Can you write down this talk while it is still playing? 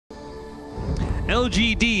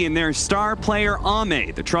PSG.LGD and their star player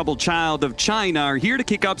Ame, the troubled child of China, are here to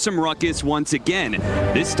kick up some ruckus once again.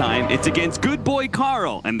 This time, it's against good boy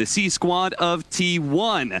Carl and the C squad of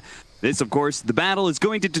T1. This, of course, the battle is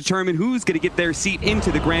going to determine who's going to get their seat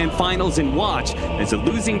into the grand finals and watch as a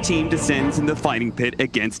losing team descends in the fighting pit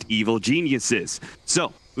against evil geniuses.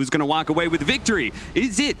 So, who's going to walk away with victory?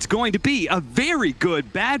 Is it going to be a very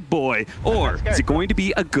good bad boy, or is it going to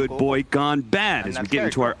be a good boy gone bad? As we get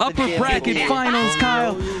into our upper bracket finals,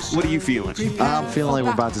 Kyle, what are you feeling? I'm feeling like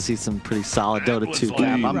we're about to see some pretty solid Dota 2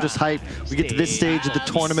 cap. I'm just hyped. We get to this stage of the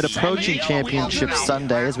tournament approaching Championship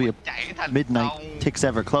Sunday as midnight ticks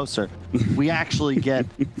ever closer. We actually get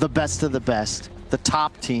the best of the best. The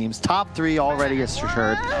top teams, top three already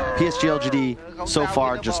assured. PSG.LGD so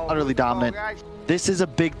far just utterly dominant. This is a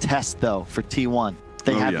big test, though, for T1.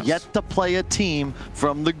 They have yet to play a team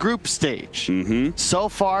from the group stage. So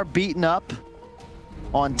far, beaten up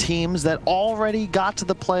on teams that already got to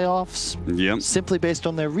the playoffs simply based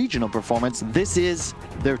on their regional performance. This is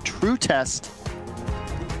their true test,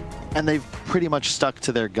 and they've pretty much stuck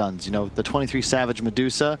to their guns. You know, the 23 Savage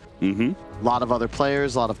Medusa, a lot of other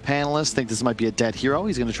players, a lot of panelists think this might be a dead hero.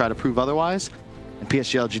 He's going to try to prove otherwise. And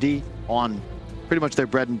PSG.LGD on pretty much their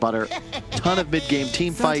bread and butter. Ton of mid-game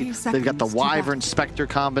team fight. They've got the Wyvern Spectre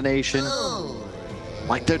combination.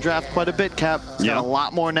 Like their draft quite a bit, Cap. Got a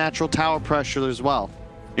lot more natural tower pressure as well.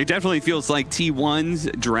 It definitely feels like T1's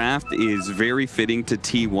draft is very fitting to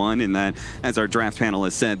T1 in that, as our draft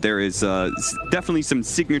panelist said, there is definitely some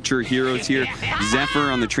signature heroes here. Zephyr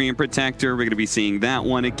on the Treant Protector, we're going to be seeing that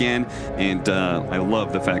one again. And I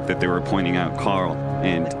love the fact that they were pointing out Carl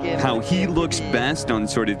and how he looks best on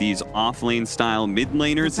sort of these off-lane style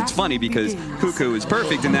mid-laners. It's funny because Cuckoo is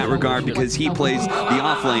perfect in that regard because he plays the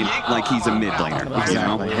off-lane like he's a mid-laner.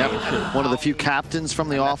 Exactly. Yep. One of the few captains from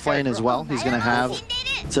the off-lane as well. He's going to have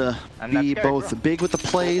to be both big with the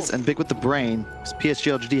plays and big with the brain.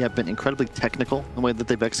 PSG.LGD have been incredibly technical in the way that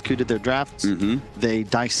they've executed their drafts. They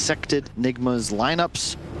dissected Nigma's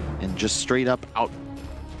lineups and just straight up out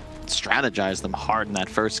strategized them hard in that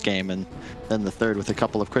first game, and then the third with a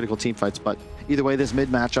couple of critical team fights. But either way, this mid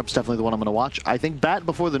matchup's definitely the one I'm going to watch. I think Bat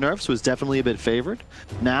before the nerfs was definitely a bit favored.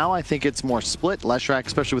 Now I think it's more split. Leshrac,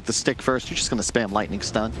 especially with the stick first, you're just going to spam lightning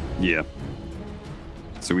stun. Yeah.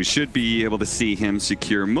 So we should be able to see him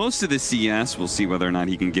secure most of the CS. We'll see whether or not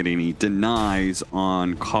he can get any denies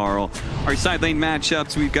on Carl. Our side lane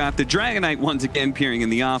matchups, we've got the Dragonite once again peering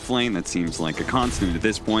in the off lane. That seems like a constant at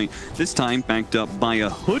this point. This time backed up by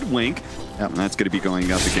a Hoodwink. And that's going to be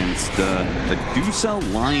going up against a Medusa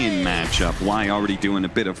Lion matchup. Y already doing a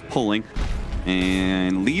bit of pulling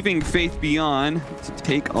and leaving Faith Beyond to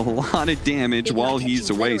take a lot of damage while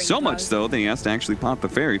he's away. So much so that he has to actually pop the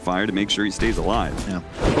Fairy Fire to make sure he stays alive. Yeah.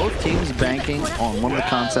 Both teams banking on one of the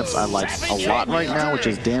concepts I like a lot right now, which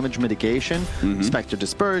is damage mitigation. Spectre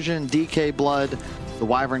Dispersion, DK Blood, the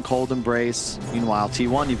Wyvern Cold Embrace. Meanwhile,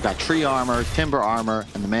 T1, you've got Tree Armor, Timber Armor,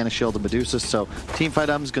 and the Mana Shield of Medusa. So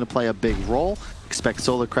Teamfight is going to play a big role. Expect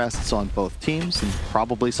Solar Crests on both teams, and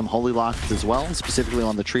probably some Holy Locks as well, specifically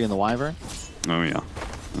on the Tree and the Wyvern. Oh, yeah.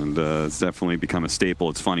 And it's definitely become a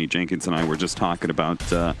staple. It's funny, Jenkins and I were just talking about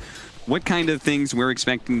what kind of things we're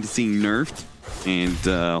expecting to see nerfed. And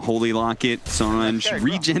Holy Locket, Sanj,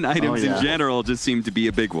 regen items in general just seem to be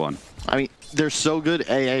a big one. I mean, they're so good,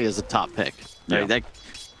 AA is a top pick. Right? That,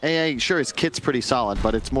 AA, sure, his kit's pretty solid,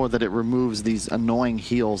 but it's more that it removes these annoying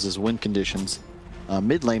heals as win conditions.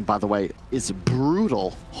 Mid lane, by the way, is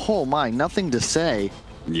brutal. Oh my, nothing to say.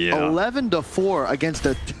 11-4 against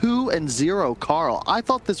a 2-0 Carl. I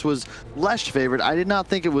thought this was Lesh favored. I did not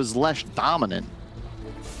think it was Lesh dominant.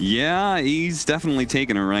 Yeah, he's definitely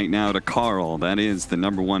taking it right now to Carl. That is the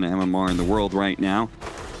 #1 MMR in the world right now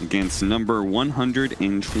against number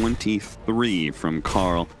 123 from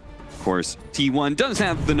Carl. Of course, T1 does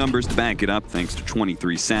have the numbers to back it up thanks to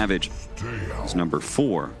 23 Savage. It's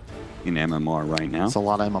 #4 in MMR right now. It's a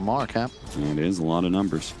lot of MMR, Cap. It is a lot of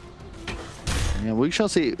numbers. Yeah, we shall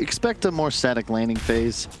see. Expect a more static laning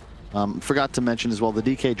phase. Forgot to mention as well the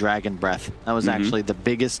DK Dragon Breath. That was actually the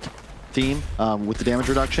biggest theme with the damage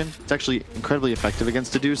reduction. It's actually incredibly effective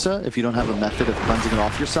against Medusa if you don't have a method of cleansing it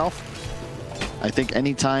off yourself. I think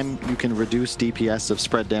anytime you can reduce DPS of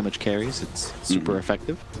spread damage carries, it's super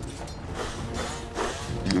effective.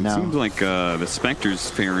 It seems like the Spectre's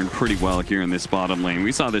faring pretty well here in this bottom lane.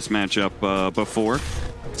 We saw this matchup before.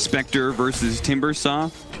 Spectre versus Timbersaw.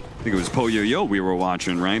 I think it was Poyoyo we were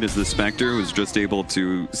watching, right? As the Spectre was just able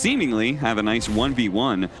to seemingly have a nice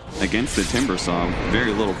 1v1 against the Timbersaw.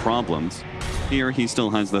 Very little problems. Here, he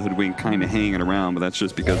still has the Hoodwink kind of hanging around, but that's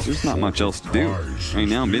just because there's not much else to do. Right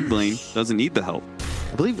now, mid lane doesn't need the help.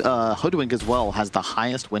 I believe Hoodwink as well has the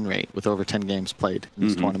highest win rate with over 10 games played in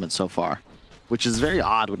this tournament so far, which is very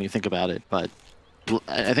odd when you think about it. But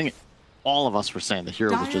I think all of us were saying the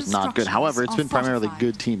hero was just not good. However, it's been primarily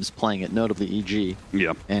good teams playing it, notably EG.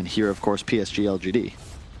 Yep. And here, of course, PSG.LGD.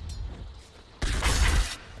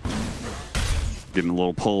 Getting a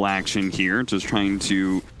little pull action here, just trying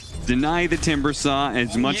to deny the Timbersaw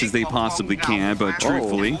as much as they possibly can, but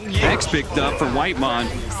truthfully, X picked up for Whitemon.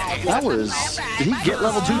 That was... Did he get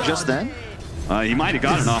level 2 just then? He might have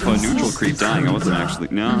gotten off a neutral creep dying. I wasn't actually...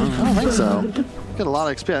 No. I don't think so. Got a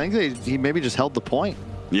lot of XP. I think he maybe just held the point.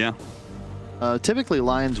 Yeah. Typically,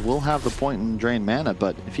 Lions will have the point and drain mana,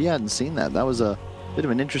 but if he hadn't seen that, that was a bit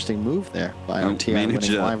of an interesting move there by OTI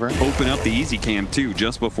winning Wyvern. Open up the easy cam too,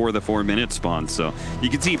 just before the 4-minute spawn. So you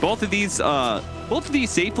can see both of these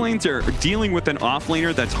safe lanes are dealing with an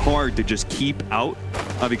offlaner that's hard to just keep out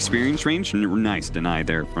of experience range. Nice deny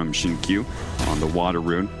there from XinQ on the water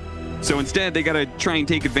rune. So instead, they got to try and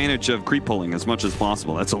take advantage of creep pulling as much as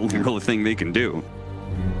possible. That's the only real thing they can do.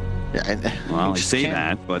 Yeah, well, I say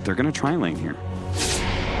that, but they're going to try lane here.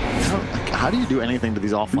 How do you do anything to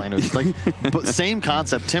these offlaners? Like, but same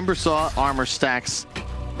concept: Timbersaw, armor stacks,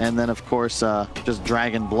 and then of course just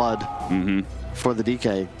dragon blood for the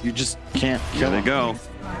DK. You just can't kill him. There they go.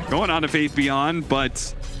 Going on to Faith Beyond,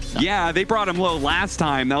 but yeah, they brought him low last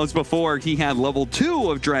time. That was before he had level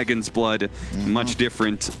 2 of Dragon's Blood. Much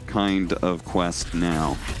different kind of quest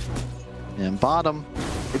now. And bottom,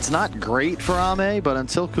 it's not great for Ame, but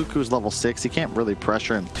until Cuckoo's level 6, you can't really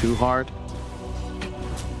pressure him too hard.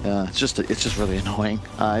 It's just really annoying.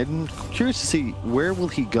 I'm curious to see where will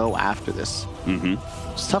he go after this.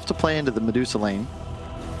 It's tough to play into the Medusa lane,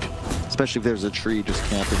 especially if there's a tree just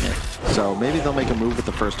camping it. So maybe they'll make a move with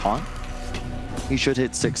the first taunt. He should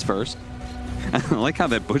hit 6 first. I like how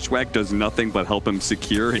that Bushwhack does nothing but help him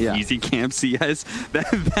secure an easy camp CS.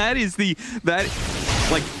 That is the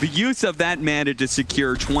use of that mana to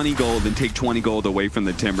secure 20 gold and take 20 gold away from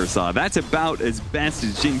the Timbersaw. That's about as best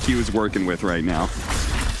as XinQ is working with right now.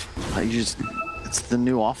 It's the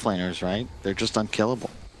new offlaners, right? They're just unkillable.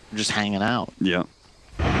 They're just hanging out. Yeah.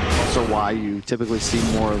 Also why you typically see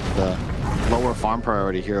more of the lower farm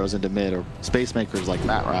priority heroes into mid, or space makers like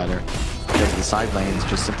Batrider, because the side lanes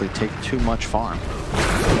just simply take too much farm.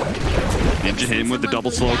 Ninja hit him with the double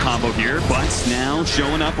slow combo here, but now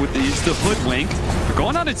showing up with the Hoodwink. We're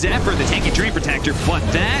going on to Zephyr, the tanky Dream Protector, but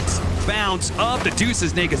that bounce of the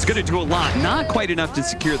Deuce's Snake is going to do a lot. Not quite enough to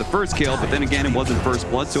secure the first kill, but then again, it wasn't first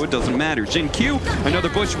blood, so it doesn't matter. XinQ, another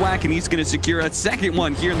Bushwhack, and he's going to secure a second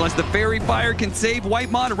one here unless the Fairy Fire can save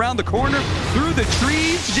Whitemon around the corner through the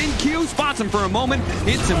trees. XinQ spots him for a moment,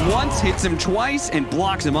 hits him once, hits him twice, and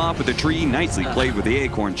blocks him off with the tree. Nicely played with the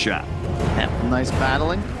Acorn shot. Yeah, nice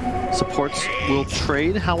battling. Supports will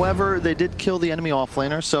trade. However, they did kill the enemy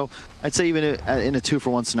offlaner, so I'd say even in a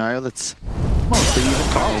 2-for-1 scenario, that's mostly even.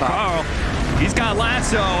 Carl, he's got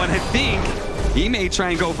lasso, and I think he may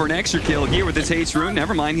try and go for an extra kill here with this haste rune.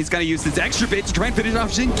 Never mind, he's got to use this extra bit to try and finish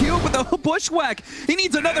off XinQ with a Bushwhack. He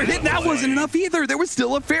needs another hit, and that wasn't enough either. There was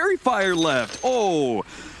still a Fairy Fire left. Oh,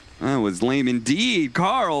 that was lame indeed.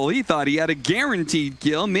 Carl, he thought he had a guaranteed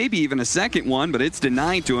kill, maybe even a second one, but it's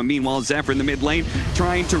denied to him. Meanwhile, Zephyr in the mid lane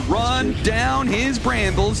trying to run down his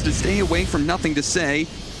brambles to stay away from Nothing to Say.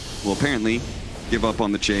 Will apparently give up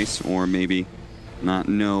on the chase, or maybe not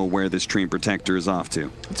know where this Dream Protector is off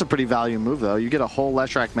to. It's a pretty value move, though. You get a whole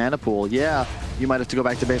Leshrac mana pool. Yeah, you might have to go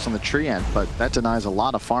back to base on the tree end, but that denies a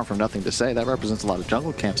lot of farm from Nothing to Say. That represents a lot of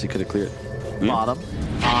jungle camps he could have cleared. Bottom,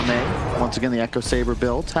 Ame, once again the Echo Saber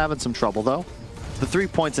build, having some trouble though. The 3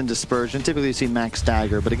 points in Dispersion, typically you see max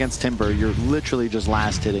dagger, but against Timber, you're literally just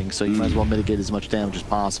last hitting, so you might as well mitigate as much damage as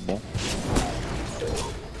possible.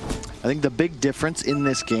 I think the big difference in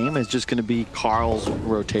this game is just going to be Carl's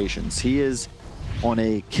rotations. He is on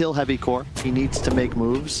a kill-heavy core. He needs to make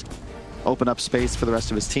moves, open up space for the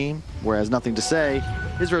rest of his team, whereas Nothing to Say,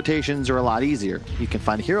 his rotations are a lot easier. He can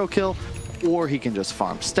find a hero kill, or he can just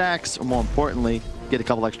farm stacks, or more importantly, get a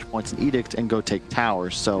couple extra points in Edict and go take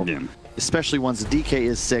towers. So, especially once the DK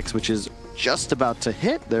is 6, which is just about to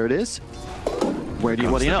hit, there it is. What do you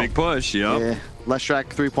know? Big push, yeah. Leshrac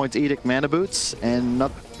 3 points Edict, mana boots, and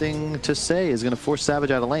Nothing to Say is going to force Savage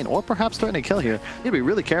out of lane, or perhaps threaten a kill here. You need to be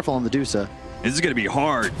really careful on the Medusa. This is going to be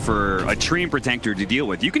hard for a Dream Protector to deal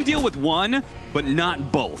with. You can deal with one, but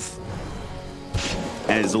not both.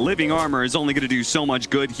 As Living Armor is only going to do so much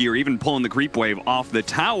good here. Even pulling the creep wave off the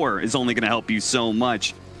tower is only going to help you so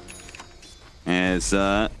much. as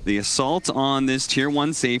the assault on this tier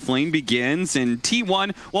 1 safe lane begins. And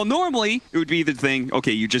T1, well, normally it would be the thing,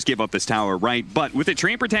 okay, you just give up this tower, right? But with a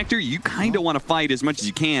Train Protector, you kind of want to fight as much as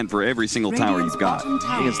you can for every single tower you've got.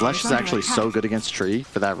 Because Lesh is actually so good against Tree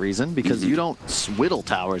for that reason, because you don't swiddle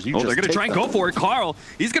towers. You just they're going to try and go for it. Carl,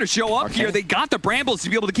 he's going to show up here. They got the Brambles to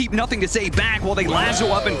be able to keep nothing to say back while they lasso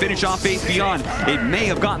up and finish off Faith Beyond. It may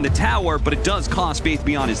have gotten the tower, but it does cost Faith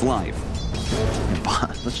Beyond his life.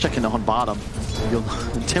 Let's check in on bottom.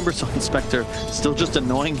 Timbersaw and Spectre still just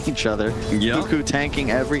annoying each other. Cuckoo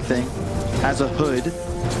tanking everything. Has a hood.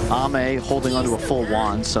 Ame holding onto a full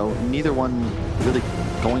wand, so neither one really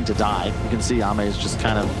going to die. You can see Ame is just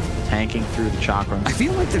kind of tanking through the chakra. I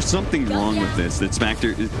feel like there's something wrong with this, that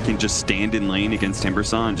Spectre can just stand in lane against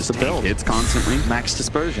Timbersaw and just take hits constantly. Max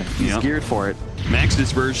Dispersion. He's geared for it. Max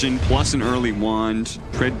Dispersion plus an early wand.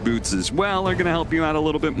 Tread Boots as well are going to help you out a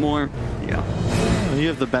little bit more. You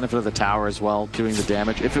have the benefit of the tower as well, doing the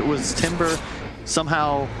damage. If it was Timber,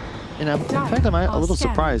 somehow, in fact, I'm a little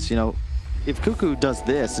surprised, if Cuckoo does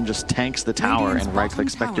this and just tanks the tower and right-click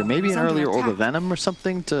Spectre, maybe an earlier Orb of Venom or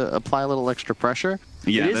something to apply a little extra pressure.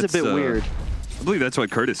 Yeah, it is a bit weird. I believe that's what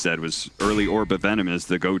Curtis said, was early Orb of Venom is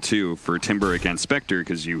the go-to for Timber against Spectre,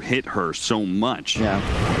 because you hit her so much. You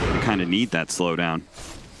kind of need that slowdown.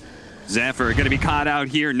 Zephyr going to be caught out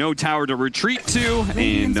here. No tower to retreat to,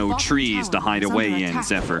 and no trees to hide away in.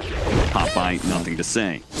 Zephyr pop by, nothing to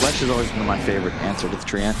say. Lesh has always been my favorite answer to the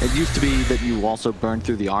Treant. It used to be that you also burn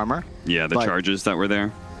through the armor. Yeah, the charges that were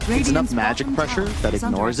there. It's enough magic pressure that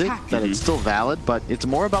ignores it, that it's still valid, but it's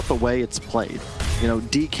more about the way it's played.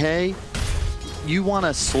 DK, you want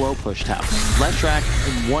a slow push tower. Leshrac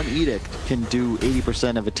in one edict can do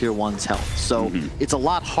 80% of a tier 1's health. So it's a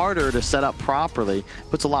lot harder to set up properly,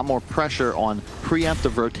 puts a lot more pressure on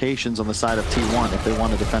preemptive rotations on the side of T1 if they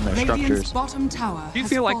want to defend their structures. Do you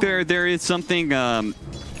feel like there is something, a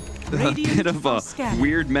bit of a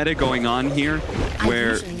weird meta going on here,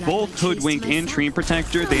 where both Hoodwink and Train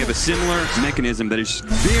Protector, they have a similar mechanism that is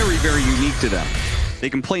very, very unique to them. They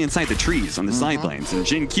can play inside the trees on the side lanes. And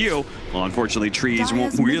XinQ, well, unfortunately, trees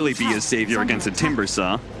won't really be a savior against a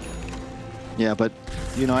Timbersaw. Yeah, but,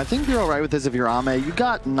 I think you're all right with this if you're Ame. You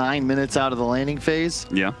got 9 minutes out of the laning phase.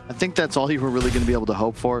 Yeah. I think that's all you were really going to be able to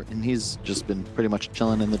hope for, and he's just been pretty much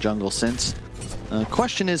chilling in the jungle since.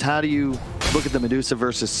 Question is, how do you look at the Medusa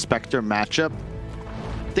versus Spectre matchup?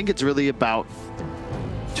 I think it's really about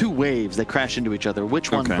two waves that crash into each other.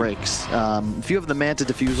 Which one breaks? If you have the Manta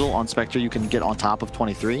Diffusal on Spectre, you can get on top of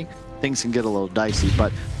 23. Things can get a little dicey,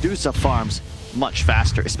 but Medusa farms much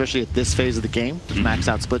faster, especially at this phase of the game with max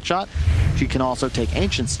out split shot. She can also take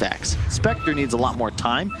ancient stacks. Spectre needs a lot more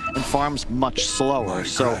time and farms much slower.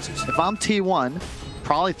 So if I'm T1,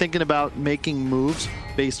 probably thinking about making moves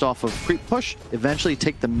based off of creep push, eventually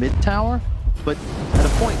take the mid tower, but at a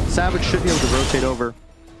point, Savage should be able to rotate over,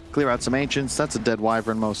 clear out some ancients. That's a dead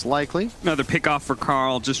wyvern most likely. Another pick off for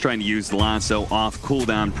Carl, just trying to use the lasso off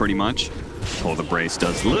cooldown pretty much. Pull the brace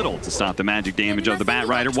does little to stop the magic damage of the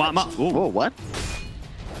Batrider. Whoa, what?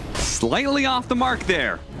 Slightly off the mark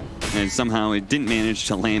there. And somehow it didn't manage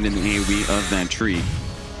to land in the AoE of that tree.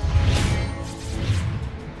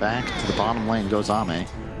 Back to the bottom lane goes Ame.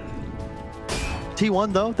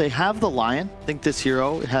 T1 though, they have the Lion. I think this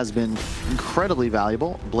hero has been incredibly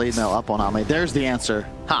valuable. Blade Mail up on Ame. There's the answer.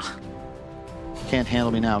 Ha! Can't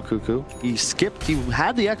handle me now, Cuckoo. He skipped, he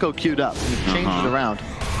had the Echo queued up. He changed it around.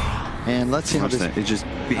 And let's see how this... It just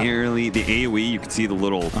barely, the AoE, you can see the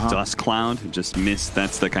little dust cloud. It just missed.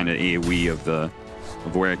 That's the kind of AoE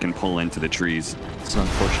of where it can pull into the trees. It's an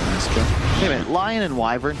unfortunate miskill. Anyway, Lion and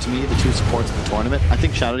Wyvern, to me, the two supports of the tournament. I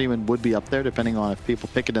think Shadow Demon would be up there, depending on if people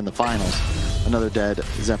pick it in the finals. Another dead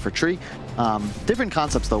Zephyr tree. Different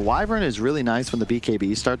concepts, though. Wyvern is really nice when the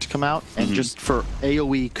BKBs start to come out, and just for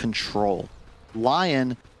AoE control.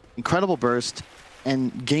 Lion, incredible burst,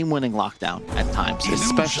 and game-winning lockdown at times,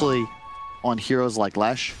 especially on heroes like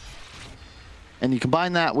Lesh. And you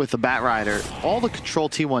combine that with the Batrider, all the control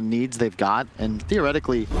T1 needs they've got, and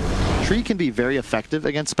theoretically, Tree can be very effective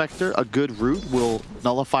against Spectre. A good root will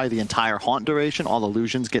nullify the entire haunt duration, all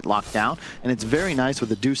illusions get locked down, and it's very nice with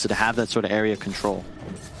the Medusa to have that sort of area control.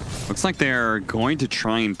 Looks like they're going to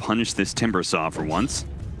try and punish this Timbersaw for once.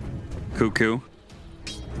 Cuckoo,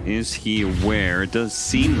 is he aware? It does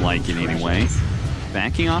seem like it anyway.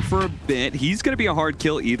 Backing off for a bit. He's going to be a hard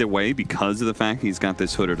kill either way because of the fact he's got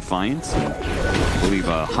this Hood of Defiance. I believe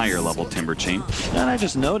a higher level Timber Chain. And I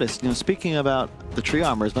just noticed, speaking about the tree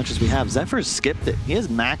armor as much as we have, Zephyr's skipped it. He has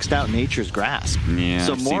maxed out Nature's Grasp. Yeah,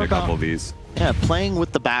 so I've seen a couple of these. Yeah, playing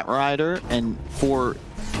with the Batrider and for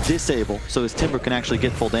disable so his Timber can actually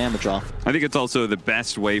get full damage off. I think it's also the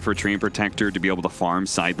best way for Treant Protector to be able to farm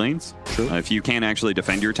side lanes. True. If you can't actually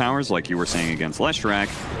defend your towers, like you were saying against Leshrac,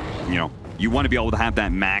 you know, you want to be able to have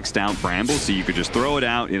that maxed out Bramble, so you could just throw it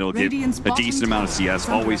out. It'll get a decent amount of CS,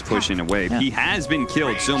 always pushing away. Yeah. He has been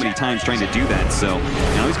killed so many times trying to do that, so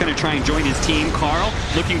now he's going to try and join his team. Carl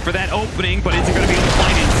looking for that opening, but isn't going to be able to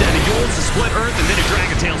find it instead. A Yule's a split earth and then a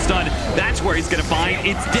Dragon Tail stun. That's where he's going to find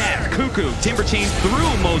its death. Cuckoo, Timber chains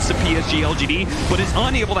through most of PSG.LGD, but is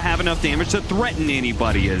unable to have enough damage to threaten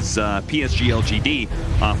anybody as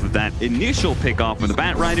PSG.LGD, off of that initial pick off with the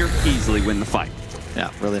Batrider, easily win the fight. Yeah,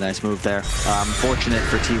 really nice move there. Fortunate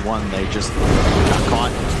for T1, they just got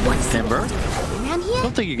caught with Timber. I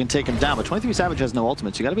don't think you can take him down, but 23 Savage has no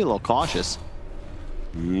ultimate, so you got to be a little cautious.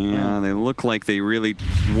 Yeah, they look like they really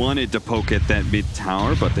wanted to poke at that mid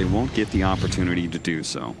tower, but they won't get the opportunity to do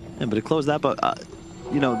so. Yeah, but it closed that, but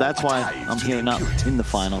you know, that's why I'm here not in the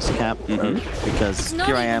finals, Cap, because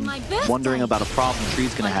here I am wondering about a problem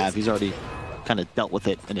Tree's going to have. He's already kind of dealt with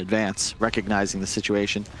it in advance, recognizing the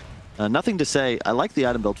situation. Nothing to say. I like the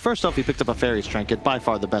item build. First off, he picked up a Fairy's Trinket, by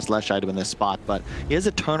far the best Lesh item in this spot, but he has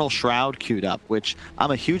Eternal Shroud queued up, which I'm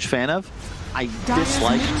a huge fan of. I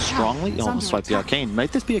dislike strongly. Oh, almost swiped the Arcane.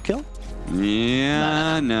 Might this be a kill?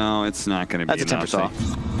 Yeah, no, it's not going to be enough. That's a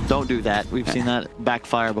Timbersaw. Don't do that. We've seen that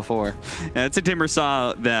backfire before. Yeah, it's a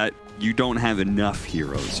Timbersaw that you don't have enough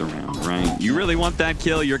heroes around, right? You really want that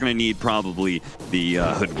kill, you're going to need probably the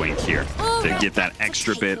Hoodwink here to get that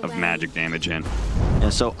extra bit of magic damage in. Yeah,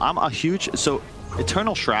 so I'm a huge... So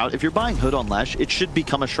Eternal Shroud, if you're buying Hood on Lesh, it should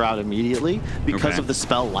become a Shroud immediately because of the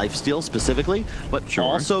spell Lifesteal specifically, but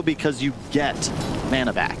also because you get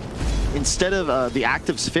mana back. Instead of the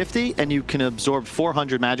active's 50, and you can absorb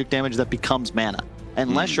 400 magic damage that becomes mana. And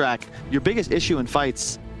Leshrac, your biggest issue in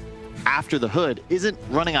fights after the Hood isn't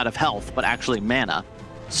running out of health, but actually mana.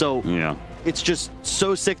 So it's just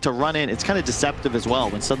so sick to run in. It's kind of deceptive as well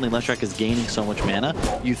when suddenly Leshrac is gaining so much mana.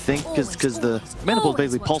 You think, because the mana pool is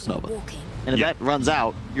basically Pulse Nova. And if that runs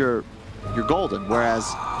out, you're golden. Whereas,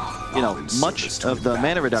 you know, much of the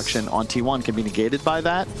mana reduction on T1 can be negated by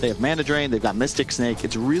that. They have Mana Drain, they've got Mystic Snake.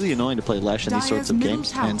 It's really annoying to play Lesh in these sorts of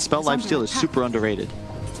games. And Spell Lifesteal is super underrated.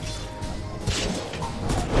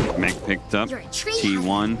 Meg picked up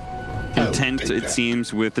T1. Content, it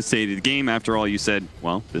seems, with the state of the game. After all, you said,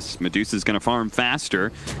 well, this Medusa is going to farm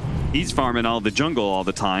faster. He's farming all the jungle all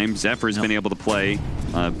the time. Zephyr's been able to play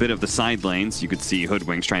a bit of the side lanes. You could see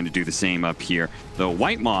Hoodwink's trying to do the same up here. The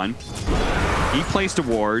Whitemon, he placed a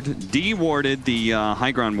ward, de-warded the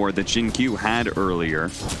high ground ward that XinQ had earlier.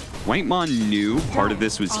 Whitemon knew part of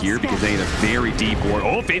this was here because they had a very deep ward.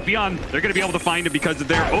 Oh, Faith Beyond! They're going to be able to find him because of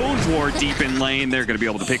their own ward deep in lane. They're going to be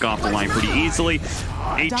able to pick off the line pretty easily.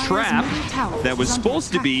 A trap that was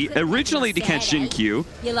supposed to be originally to catch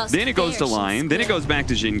XinQ, then it goes to line, then it goes back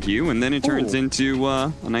to XinQ, and then it turns into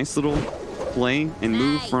a nice little play and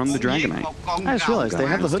move from the Dragon Knight. I just realized they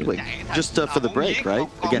have the Hoodwink just for the break, right?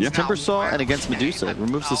 Against Timbersaw and against Medusa. It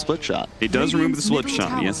removes the split shot. It does remove the split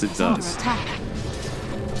shot. Yes, it does.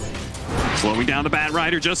 Slowing down the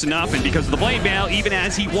Batrider just enough, and because of the Blade Mail, even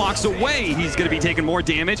as he walks away, he's going to be taking more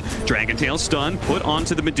damage. Dragon Tail stun put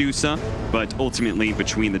onto the Medusa, but ultimately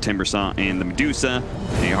between the Timbersaw and the Medusa,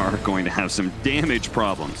 they are going to have some damage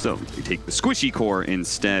problems. So they take the Squishy Core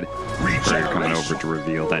instead. They're coming over to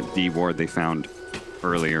reveal that D ward they found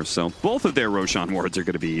earlier. So both of their Roshan wards are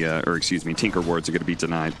going to be, or excuse me, Tinker wards are going to be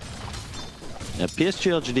denied. Yeah,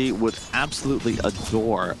 PSG.LGD would absolutely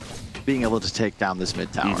adore being able to take down this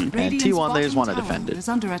mid tower. And T1, they just want to defend it.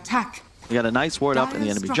 We got a nice ward up in the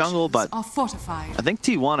enemy jungle, but I think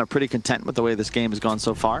T1 are pretty content with the way this game has gone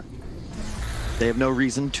so far. They have no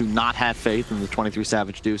reason to not have faith in the 23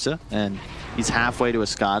 Savage Dusa, and he's halfway to a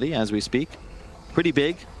Scotty as we speak. Pretty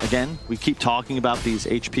big. Again, we keep talking about these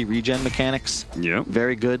HP regen mechanics. Yep.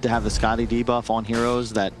 Very good to have the Scotty debuff on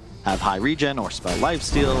heroes that have high regen or spell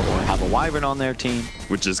lifesteal or have a Wyvern on their team.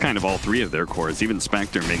 Which is kind of all three of their cores. Even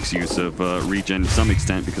Spectre makes use of regen to some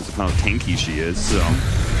extent because of how tanky she is. So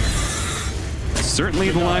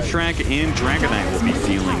certainly the Leshrac and Dragon Knight will be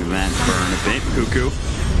feeling that burn a bit. Cuckoo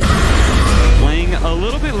playing a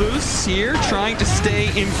little bit loose here, trying to stay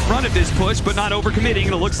in front of this push, but not overcommitting.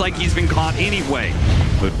 It looks like he's been caught anyway.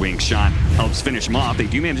 Hoodwink shot helps finish him off. They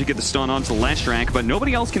do manage to get the stun onto Leshrac, but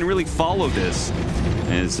nobody else can really follow this,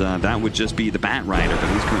 as that would just be the Batrider,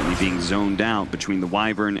 but he's currently being zoned out between the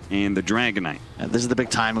Wyvern and the Dragon Knight. This is the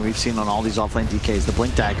big time, and we've seen on all these offlane DKs, the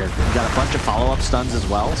Blink Dagger. We've got a bunch of follow-up stuns as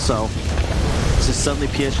well, so this is suddenly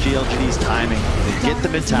PSG.LGD's timing. They get the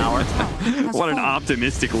mid-tower. What an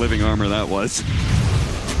optimistic living armor that was.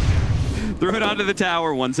 Throw it onto the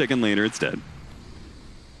tower, 1 second later, it's dead.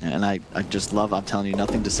 And I just love, I'm telling you,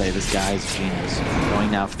 nothing to say. This guy is genius. Going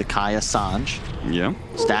now for the Kaya Sanj. Yeah.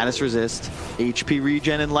 Status resist, HP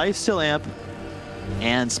regen and lifesteal amp,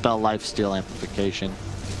 and spell lifesteal amplification.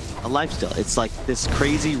 A lifesteal. It's like this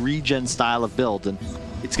crazy regen style of build, and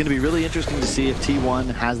it's going to be really interesting to see if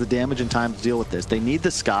T1 has the damage and time to deal with this. They need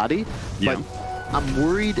the Scotty, but I'm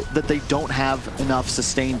worried that they don't have enough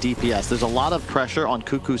sustained DPS. There's a lot of pressure on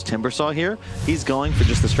Cuckoo's Timbersaw here. He's going for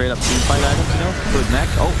just the straight up team fight items, you know, for his neck.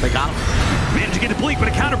 Oh, they got him. Managed to get the blink, but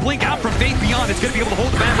a counter blink out from Faith Beyond. It's going to be able to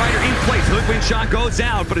hold the Batrider in place. Hoodwink shot goes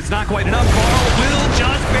out, but it's not quite enough. Carl will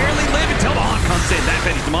just barely live until the Hawk comes in. That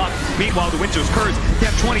finishes him off. Meanwhile, the Winter's Curse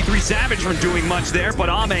kept 23 Savage from doing much there, but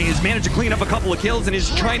Ame has managed to clean up a couple of kills and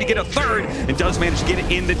is trying to get a third, and does manage to get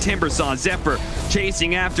it in the Timbersaw. Zephyr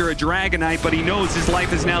chasing after a Dragonite, but he knows his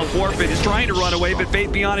life is now forfeit. He's trying to run away, but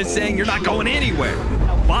Faith Beyond is saying, you're not going anywhere.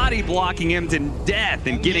 Body blocking him to death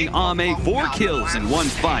and getting Ame 4 kills in one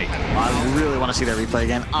fight. I really want to see that replay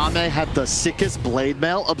again. Ame had the sickest blade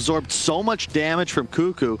mail, absorbed so much damage from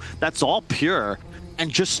Cuckoo. That's all pure, and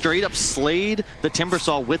just straight up slayed the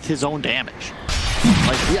Timbersaw with his own damage.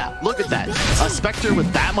 Like, yeah, look at that. A Spectre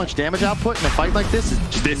with that much damage output in a fight like this is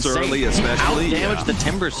just this insane. Early, especially. Out-damaged the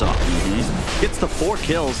Timbersaw. Gets the 4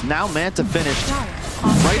 kills. Now Manta finished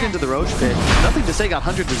right into the Roach Pit. Nothing to say, got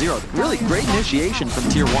 100 to 0. Really great initiation from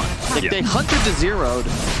Tier 1. Like, they 100 to 0'd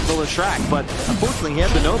the Leshrac, but unfortunately he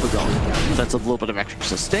had the Nova going. That's a little bit of extra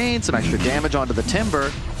sustain, some extra damage onto the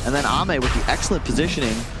Timber, and then Ame with the excellent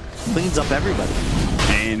positioning cleans up everybody.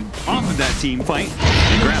 And off of that team fight,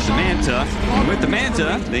 they grab the Manta. And with the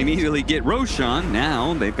Manta, they immediately get Roshan.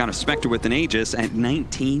 Now they've got a Spectre with an Aegis at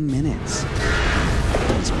 19 minutes.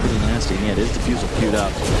 That's pretty nasty. Yeah, it is diffusal queued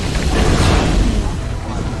up.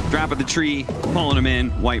 Drop of the tree, pulling him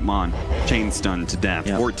in. Whitemon chain stunned to death.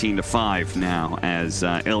 14 to 5 now as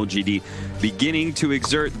LGD beginning to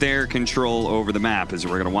exert their control over the map. As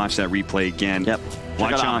we're going to watch that replay again.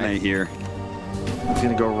 Watch Ame here. He's going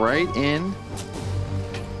to go right in.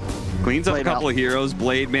 Cleans up a couple of heroes.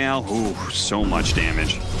 Blade Mail. Ooh, so much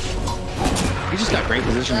damage. He just got great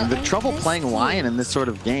positioning. The trouble playing Lion in this sort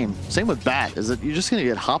of game, same with Bat, is that you're just going to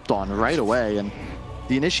get hopped on right away. And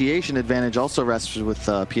the initiation advantage also rests with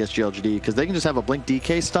PSG.LGD because they can just have a Blink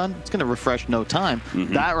DK stun. It's going to refresh no time.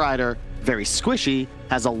 Batrider, very squishy,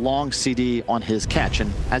 has a long CD on his catch.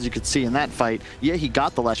 And as you could see in that fight, yeah, he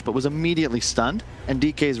got the Lesh, but was immediately stunned. And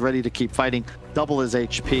DK is ready to keep fighting, double his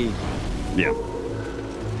HP. Yeah.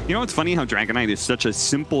 You know, it's funny how Dragonite is such a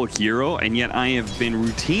simple hero, and yet I have been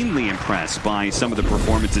routinely impressed by some of the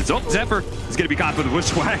performances. Oh, Zephyr is going to be caught with a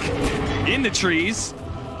bushwhack in the trees.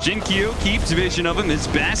 XinQ keeps vision of him as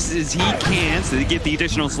best as he can, so they get the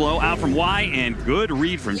additional slow out from Y, and good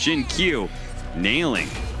read from XinQ, nailing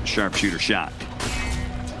a sharpshooter shot.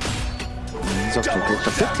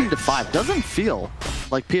 The 15 to 5 doesn't feel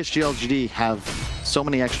like PSG.LGD have so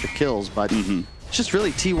many extra kills, but it's just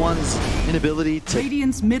really T1's inability to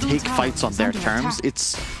take fights on their terms.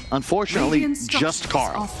 It's unfortunately just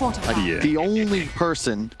Carl, the only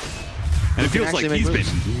person. And it feels like he's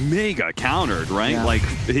been mega countered, right? Like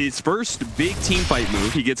his first big team fight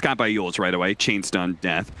move, he gets caught by Yules right away, chain stun,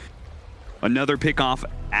 death. Another pick off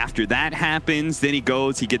after that happens. Then he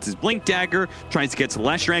goes, he gets his Blink Dagger, tries to get to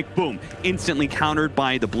Leshrac, boom, instantly countered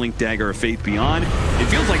by the Blink Dagger of Faith Beyond. It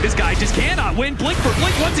feels like this guy just cannot win. Blink for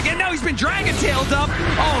Blink once again. Now he's been dragon-tailed up.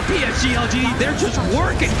 Oh, PSG.LGD, they're just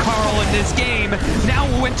working Carl in this game. Now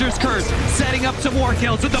Winter's Curse setting up some more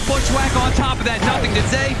kills with the Bushwhack on top of that. Nothing to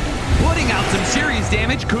say. Putting out some serious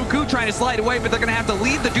damage. Cuckoo trying to slide away, but they're going to have to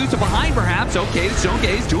leave the Medusa behind perhaps. Okay,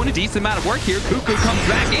 Songe's doing a decent amount of work here. Cuckoo comes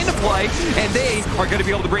back into play, and they are going to be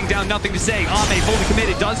able to bring down Nothing to Say. Ame fully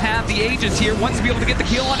committed, does have the Aegis here, wants to be able to get the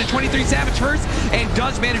kill onto 23 Savage first, and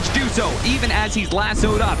does manage to do so, even as he's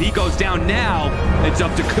lassoed up. He goes down now. It's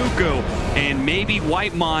up to Cuckoo, and maybe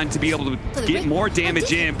Whitemon to be able to get more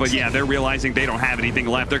damage in, but yeah, they're realizing they don't have anything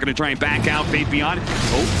left. They're going to try and back out. Faith Beyond,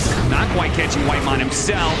 oh, not quite catching Whitemon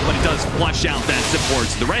himself, but it does flush out that support.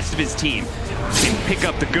 So the rest of his team can pick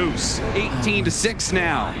up the goose. 18 to 6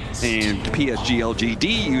 now, and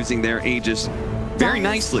PSG.LGD using their Aegis very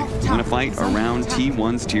nicely in a fight around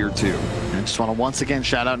T1's Tier 2. I just want to once again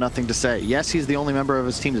shout out Nothing to Say. Yes, he's the only member of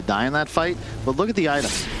his team to die in that fight, but look at the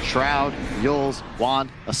items. Shroud, Yules, Wand,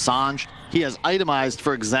 Assange. He has itemized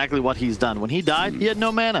for exactly what he's done. When he died, he had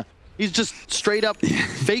no mana. He's just straight up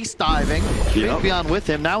face diving. Faith Beyond with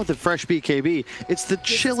him, now with the fresh BKB. It's the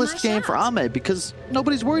chillest game for Ame because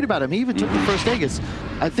nobody's worried about him. He even took the first Aegis.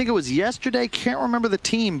 I think it was yesterday, can't remember the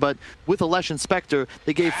team, but with a Lesh Inspector,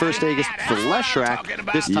 they gave first Aegis to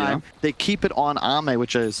Leshrac. This time, they keep it on Ame,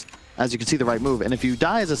 which is, as you can see, the right move. And if you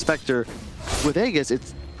die as a Spectre with Aegis,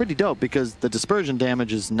 it's pretty dope because the dispersion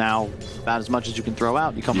damage is now about as much as you can throw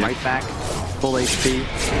out. You come right back, full HP.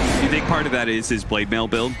 You think part of that is his blade mail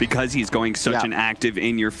build because he's going such an active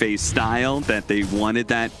in-your-face style that they wanted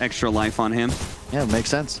that extra life on him? Yeah, it makes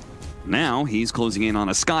sense. Now he's closing in on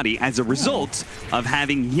a Scotty as a result of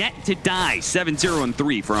having yet to die.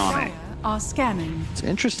 7-0-3 for Ame. Are scanning. It's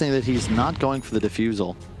interesting that he's not going for the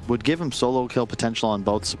defusal. Would give him solo kill potential on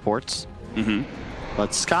both supports.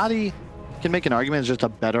 But Scotty can make an argument it's just a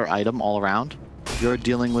better item all around. You're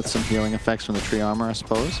dealing with some healing effects from the tree armor, I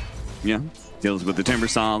suppose. Yeah, deals with the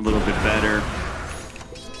Timbersaw a little bit better.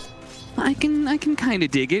 I can kind of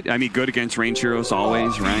dig it. I mean, good against range heroes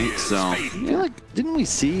always, right? So yeah, like, didn't we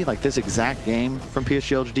see like this exact game from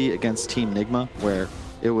PSG.LGD against Team Nigma where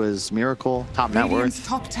it was Miracle, top net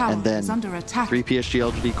worth, and then 3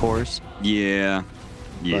 PSG.LGD cores? Yeah,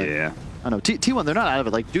 yeah. But, I don't know, T1, they're not out of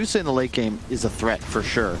it. Like, Medusa in the late game is a threat for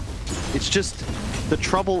sure. It's just the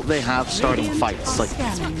trouble they have starting fights. Like,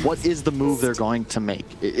 what is the move they're going to make?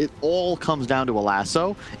 It all comes down to a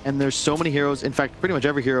lasso, and there's so many heroes. In fact, pretty much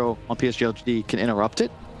every hero on PSG.LGD can interrupt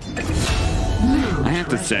it. I have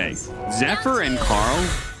to say, Zephyr and Carl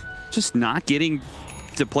just not getting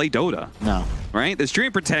to play Dota. No. Right? The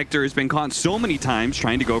Stream Protector has been caught so many times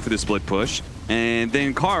trying to go for the split push. And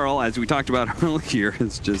then Carl, as we talked about earlier,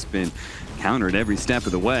 has just been countered every step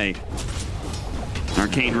of the way.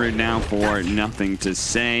 Arcane Root now for nothing to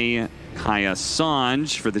say. Kaya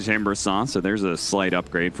Sanj for the Timbersaw. So there's a slight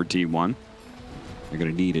upgrade for T1. They're going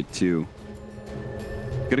to need it too.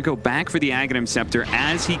 Going to go back for the Aghanim Scepter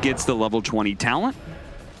as he gets the level 20 talent,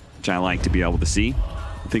 which I like to be able to see.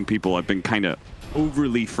 I think people have been kind of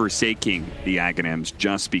overly forsaking the Aghanims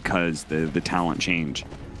just because the talent change.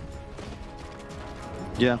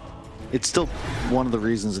 Yeah, it's still one of the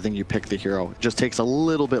reasons I think you pick the hero. It just takes a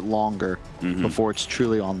little bit longer before it's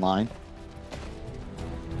truly online.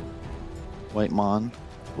 White Mon,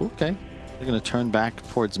 okay. They're going to turn back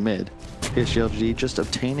towards mid. PSG.LGD just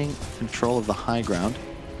obtaining control of the high ground.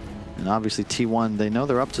 And obviously T1, they know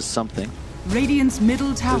they're up to something. Radiant's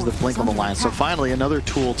middle tower. There's the blink on the line. So finally, another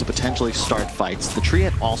tool to potentially start fights. The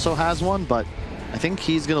Treant also has one, but I think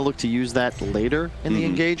he's going to look to use that later in the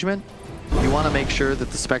engagement. You want to make sure that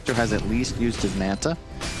the Spectre has at least used his Manta.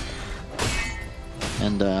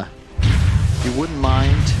 And you wouldn't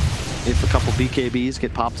mind if a couple BKBs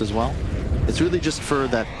get popped as well. It's really just for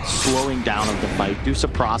that slowing down of the fight. Medusa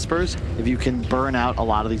prospers if you can burn out a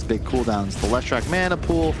lot of these big cooldowns. The Leshrac mana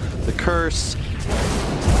pool, the curse,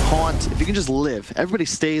 Haunt. If you can just live, everybody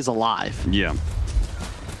stays alive. Yeah.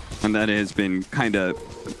 And that has been kind of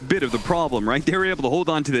a bit of the problem, right? They were able to hold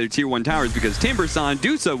on to their tier 1 towers because Timbersaw and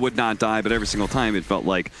Medusa would not die, but every single time it felt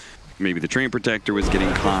like maybe the Train Protector was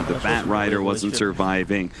getting caught, the Batrider wasn't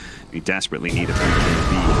surviving. We desperately need a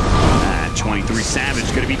 23 Savage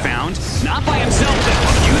going to be found. Not by himself, though.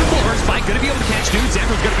 A beautiful Earth Spike going to be able to catch dude.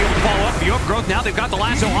 Zephyr's going to be able to follow up the overgrowth. Now they've got the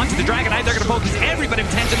lasso onto the Dragon Knight. They're going to focus every bit of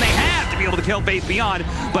attention they have to be able to kill Faith Beyond.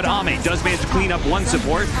 But Ame does manage to clean up one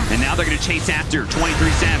support, and now they're going to chase after 23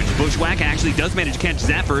 Savage. Bushwhack actually does manage to catch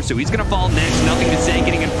Zephyr, so he's going to fall next. Nothing to say,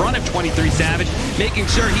 getting in front of 23 Savage, making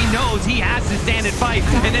sure he knows he has to stand and fight.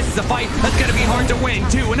 And this is a fight that's going to be hard to win,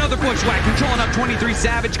 too. Another Bushwhack controlling up 23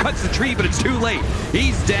 Savage, cuts the tree, but it's too late.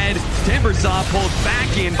 He's dead. Timbersaw pulled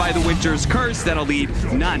back in by the Winter's Curse. That'll lead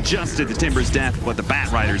not just to the Timber's death, but the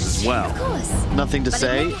Batriders as well. Nothing to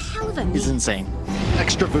say. He's insane.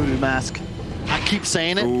 Extra voodoo mask. I keep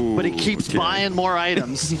saying it, but he keeps buying more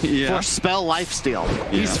items for spell lifesteal.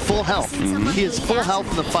 He's full health. He is full health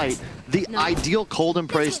in the fight. The ideal Cold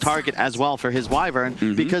Embrace target as well for his Wyvern,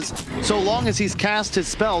 because so long as he's cast his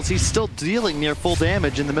spells, he's still dealing near full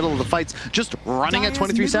damage in the middle of the fights, just running at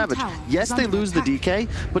 23 Savage. Yes, they lose the DK,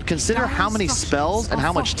 but consider how many spells and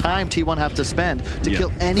how much time T1 have to spend to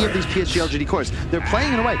kill any of these PSG.LGD cores. They're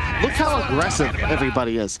playing it away. Look how aggressive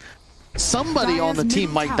everybody is. Somebody on the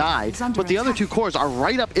team might die, but the other two cores are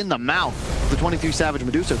right up in the mouth of the 23 Savage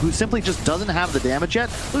Medusa, who simply just doesn't have the damage yet.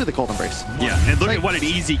 Look at the Cold Embrace. Yeah, and look at what an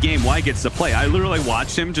easy game Y gets to play. I literally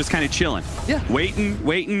watched him just kind of chilling. Yeah.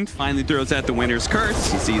 Waiting, finally throws out the Winter's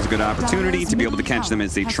Curse. He sees a good opportunity to be able to catch them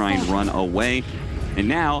as they try and run away. And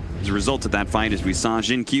now, as a result of that fight, as we saw,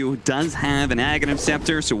 XinQ does have an Aghanim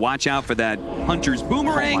Scepter, so watch out for that Hunter's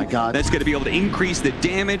Boomerang. Oh my God. That's going to be able to increase the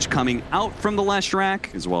damage coming out from the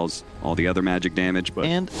Leshrac, as well as all the other magic damage. But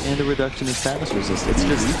and a reduction in status resist. It's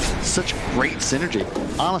just such great synergy,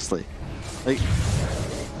 honestly. Like,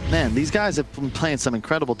 man, these guys have been playing some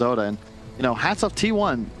incredible Dota, and you know, hats off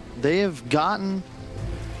T1. They have gotten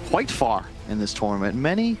quite far in this tournament.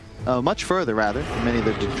 Much further, rather. Many of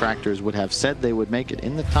the detractors would have said they would make it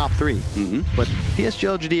in the top 3. But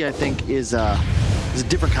PSG.LGD, I think, is is a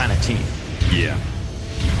different kind of team. Yeah.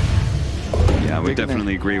 Yeah, I would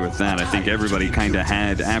definitely agree with that. I think everybody kind of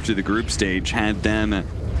had, after the group stage, had them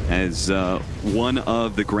as one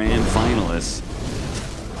of the grand finalists.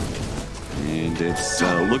 And it's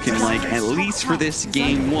looking like, at least for this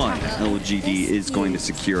game one, LGD is going to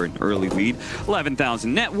secure an early lead.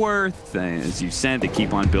 11,000 net worth. As you said, they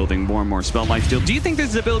keep on building more and more spell life steal. Do you think this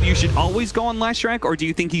is a build you should always go on Leshrac, or do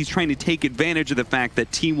you think he's trying to take advantage of the fact that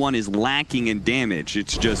T1 is lacking in damage?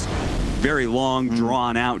 It's just very long,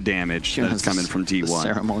 drawn-out damage that's coming from T1.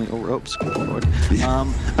 Ceremonial ropes. I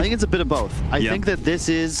think it's a bit of both. I think that this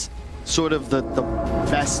is sort of the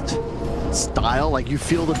best style. Like, you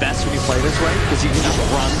feel the best when you play this way because you can just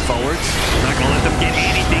run forwards. Not gonna let them get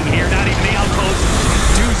anything here, not even the outpost.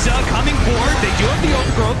 Medusa coming forward. They do have the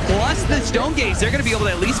overgrowth plus the stone gates. They're gonna be able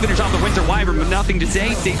to at least finish off the Winter Wyvern with nothing to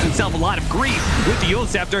say. Saves himself a lot of grief with the Yule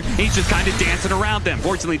Scepter. He's just kind of dancing around them.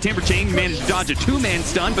 Fortunately, Timberchain managed to dodge a two-man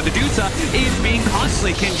stun, but the Medusa is being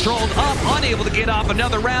constantly controlled up, unable to get off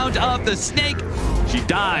another round of the snake. She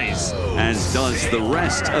dies, as does the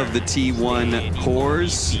rest of the T1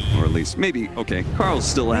 cores, or at least maybe, okay, Carl's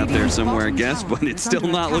still out there somewhere, I guess, but it's still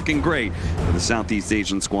not looking great for the Southeast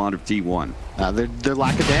Asian squad of T1. Their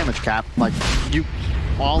lack of damage, Cap. Like, you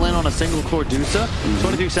all in on a single core Dusa.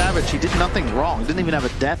 22 Savage, he did nothing wrong. He didn't even have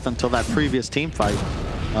a death until that previous team fight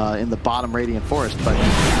in the bottom Radiant Forest, but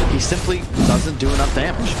he simply doesn't do enough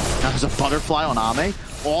damage. Now there's a butterfly on Ame.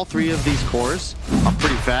 All three of these cores are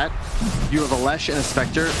pretty fat. You have a Lesh and a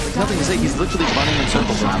Spectre. Nothing to say, he's literally running in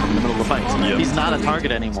circles around him in the middle of the fight. Yep. He's not a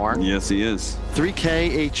target anymore. Yes, he is. 3K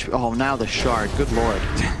H. Oh, now the shard. Good lord.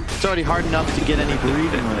 It's already hard enough to get any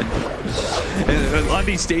breathing room. On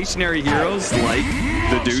these stationary heroes like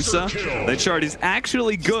the Medusa, that shard is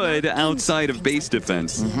actually good outside of base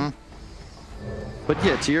defense. But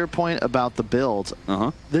yeah, to your point about the build,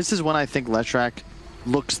 this is when I think Leshrac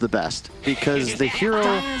looks the best, because the hero,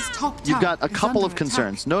 you've got a couple of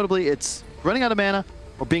concerns. Notably, it's running out of mana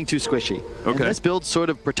or being too squishy. And this build sort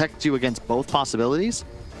of protects you against both possibilities,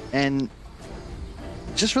 and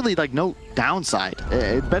just really like no downside.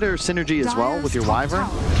 Better synergy as well with your Wyvern.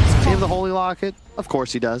 Does he have the Holy Locket? Of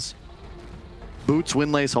course he does. Boots,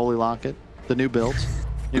 Windlace, Holy Locket, the new build.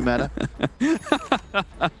 New meta.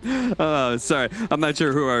 Sorry, I'm not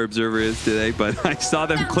sure who our observer is today, but I saw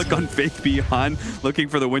them click on Faith Beyond looking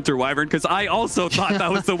for the Winter Wyvern, because I also thought that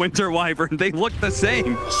was the Winter Wyvern. They look the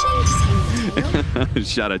same.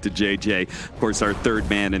 Shout out to JJ, of course, our third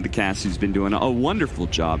man in the cast, who's been doing a wonderful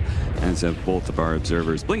job, as have both of our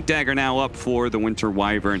observers. Blink Dagger now up for the Winter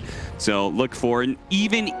Wyvern, so look for an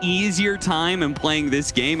even easier time in playing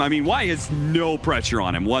this game. I mean, Y has no pressure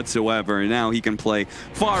on him whatsoever, and now he can play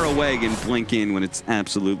far away and blink in when it's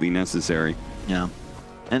absolutely necessary. Yeah,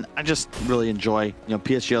 and I just really enjoy, you know,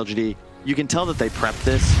 PSG.LGD. You can tell that they prepped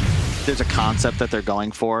this. There's a concept that they're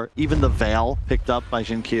going for. Even the Veil picked up by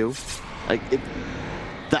XinQ. Like,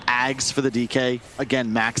 the Ags for the DK,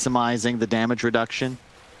 again, maximizing the damage reduction.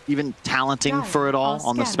 Even talenting for it all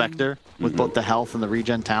on the Spectre with both the health and the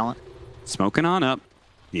regen talent. Smoking on up.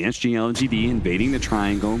 The PSG.LGD invading the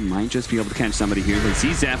triangle. Might just be able to catch somebody here. They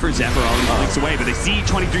see Zephyr. Zephyr always blinks away, but they see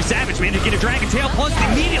 23 Savage man to get a Dragon Tail. Plus,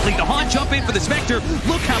 immediately the Haunt jump in for the Spectre.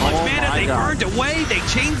 Look how much mana they burned away. They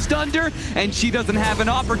chain stunned her, and she doesn't have an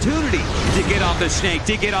opportunity to get off the Snake,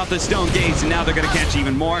 to get off the Stone Gates, and now they're going to catch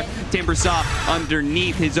even more. Timbersaw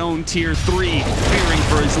underneath his own tier 3, fearing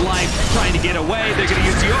for his life, trying to get away. They're going to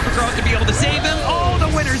use the Overgrowth to be able to save him. Oh,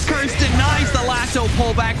 the Winter's Curse denies the lasso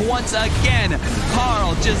pullback once again.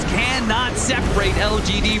 Carl just cannot separate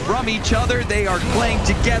LGD from each other. They are playing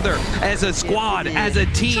together as a squad, as a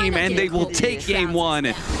team, and they will take game one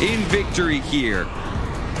in victory here.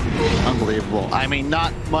 Unbelievable. I mean,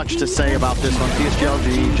 not much to say about this one.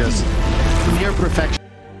 PSG.LGD just near perfection.